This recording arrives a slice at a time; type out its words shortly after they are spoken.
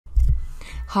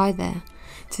Hi there.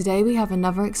 Today we have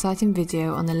another exciting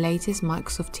video on the latest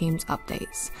Microsoft Teams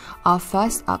updates. Our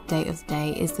first update of the day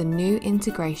is the new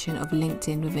integration of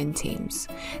LinkedIn within Teams.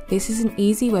 This is an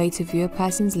easy way to view a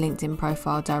person's LinkedIn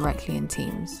profile directly in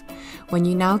Teams. When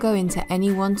you now go into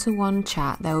any one-to-one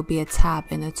chat, there will be a tab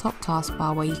in the top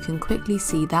taskbar where you can quickly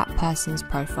see that person's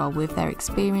profile with their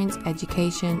experience,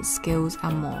 education, skills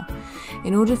and more.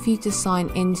 In order for you to sign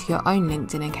into your own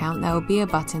LinkedIn account, there will be a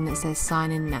button that says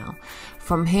sign in now.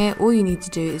 From here, all you need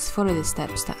to do is follow the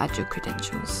steps to add your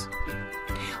credentials.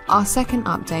 Our second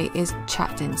update is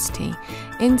chat density.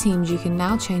 In Teams, you can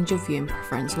now change your viewing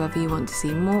preference whether you want to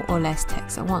see more or less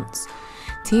text at once.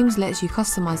 Teams lets you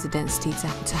customize the density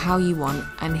to how you want,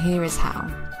 and here is how.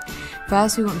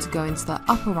 First, we want to go into the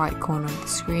upper right corner of the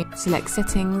screen, select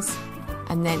settings,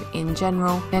 and then in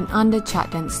general. Then under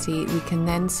chat density, we can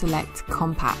then select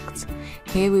compact.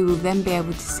 Here we will then be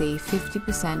able to see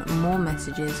 50% more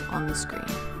messages on the screen.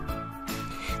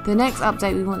 The next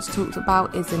update we want to talk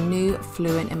about is the new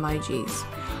Fluent emojis.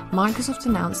 Microsoft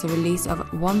announced the release of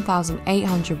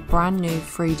 1,800 brand new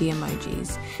 3D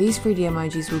emojis. These 3D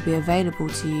emojis will be available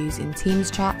to use in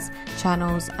Teams chats,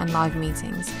 channels and live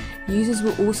meetings. Users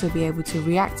will also be able to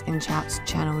react in chats,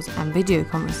 channels and video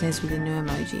conferences with the new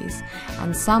emojis,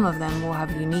 and some of them will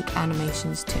have unique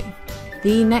animations too.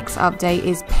 The next update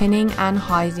is pinning and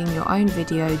hiding your own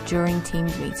video during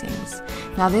Teams meetings.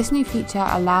 Now this new feature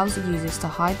allows users to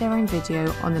hide their own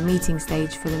video on the meeting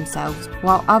stage for themselves,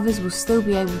 while others will still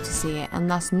be able to see it and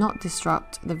thus not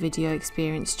disrupt the video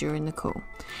experience during the call.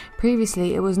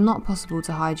 Previously, it was not possible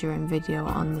to hide your own video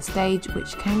on the stage,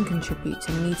 which can contribute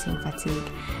to meeting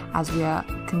fatigue as we are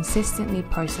consistently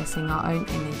processing our own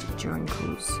image during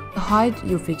calls. To hide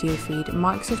your video feed,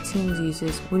 Microsoft Teams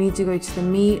users will need to go to the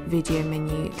Me video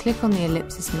menu, click on the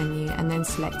ellipsis menu and then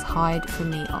select Hide for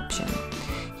Me option.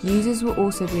 Users will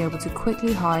also be able to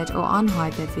quickly hide or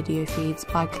unhide their video feeds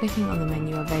by clicking on the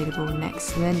menu available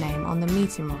next to their name on the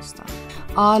meeting roster.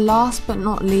 Our last but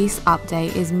not least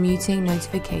update is muting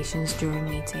notifications during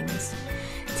meetings.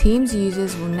 Teams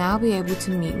users will now be able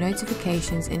to mute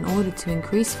notifications in order to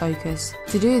increase focus.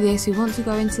 To do this, we want to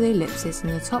go into the ellipsis in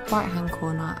the top right hand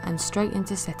corner and straight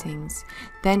into settings,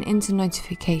 then into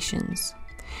notifications.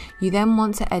 You then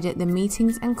want to edit the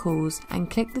meetings and calls and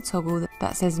click the toggle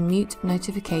that says mute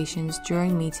notifications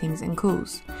during meetings and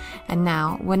calls. And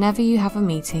now, whenever you have a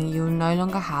meeting, you will no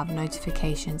longer have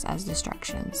notifications as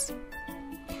distractions.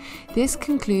 This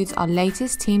concludes our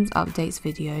latest Teams updates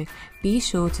video. Be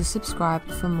sure to subscribe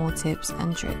for more tips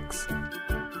and tricks.